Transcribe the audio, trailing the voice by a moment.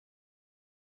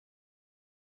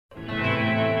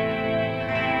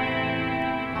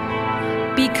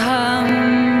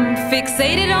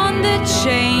fixated on the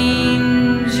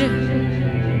change.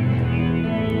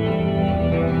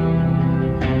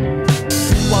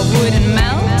 What wouldn't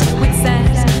melt would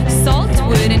set, salt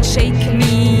wouldn't shake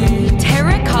me,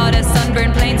 terracotta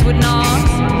sunburned plains would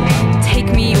not take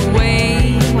me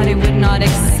away. What I would not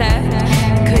accept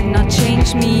could not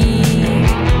change me.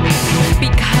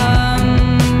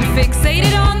 Become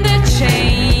fixated on the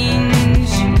change.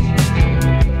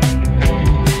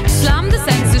 Slam the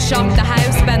senses, shock the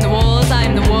house, bend the walls.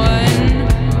 I'm the one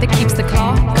that keeps the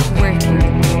clock working.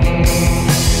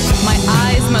 My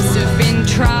eyes must have been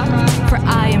trapped, for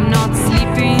I am not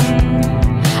sleeping.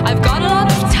 I've got a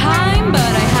lot of time,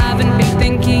 but I haven't been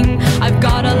thinking. I've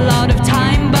got a lot of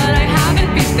time, but I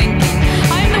haven't been thinking.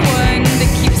 I'm the one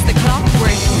that keeps the clock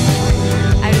working,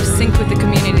 out of sync with the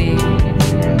community.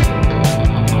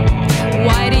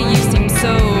 Why do you seem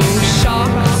so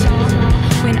shocked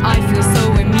when I feel so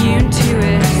immune to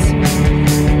it?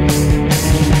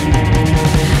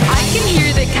 I can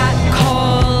hear the cat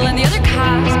call, and the other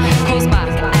cat calls back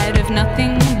out of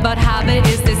nothing but habit.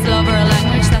 Is this love or a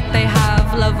language that they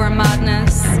have? Love or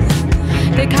madness?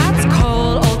 The cats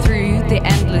call all through the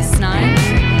endless night,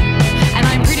 and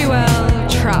I'm pretty well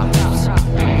trapped.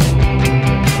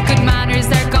 Good manners,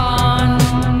 they're gone.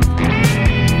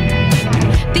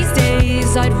 These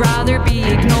days I'd rather be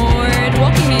ignored,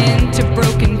 walking into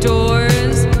broken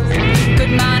doors.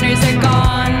 Good manners are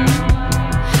gone.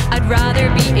 I'd rather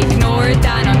be ignored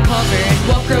than uncovered.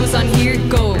 What grows on here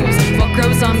goes. What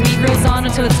grows on me grows on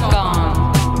until it's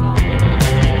gone.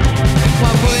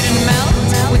 What wouldn't melt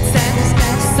would set,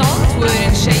 salt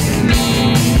wouldn't shake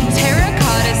me,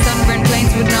 terracotta sunburned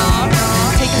plains would not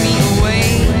take me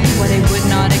away. What I would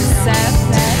not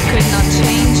accept could not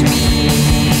change me.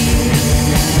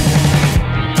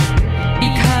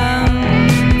 Become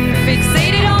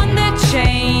fixated on the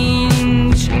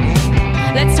change.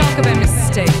 Let's talk about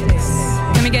mistakes.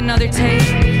 Can we get another take?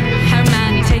 How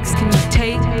many takes can you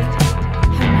take?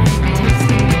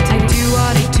 I do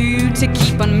what I do to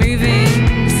keep on moving.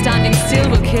 Standing still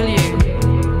will kill you.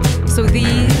 So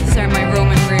these are my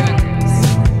Roman ruins.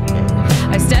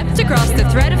 I stepped across the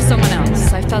thread of someone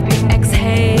else. I felt the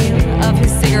exhale of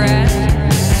his cigarette.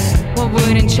 What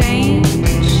wouldn't change?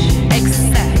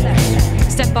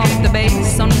 Except step off the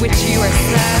base on which you are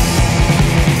set.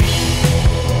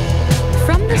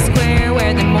 From the square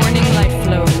where the morning light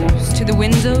flows to the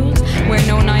windows where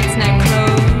no nights now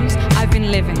close, I've been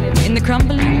living in the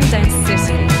crumbling down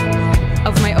city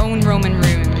of my own Roman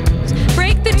ruins.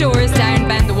 Break the doors down,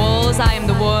 bend the walls, I am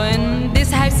the one.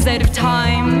 This house is out of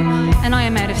time, and I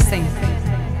am out of sync.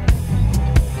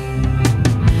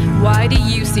 Why do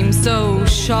you seem so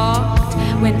shocked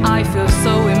when I feel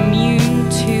so immune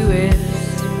to it?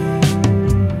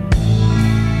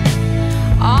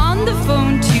 On the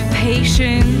phone to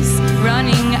patience,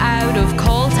 running out of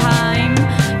call time.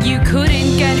 You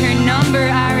couldn't get her number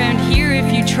around here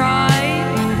if you tried.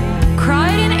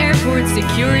 Cried in airport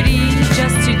security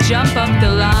just to jump up the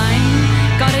line.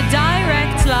 Got a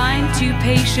direct line to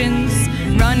patience,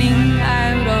 running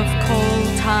out of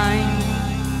call time.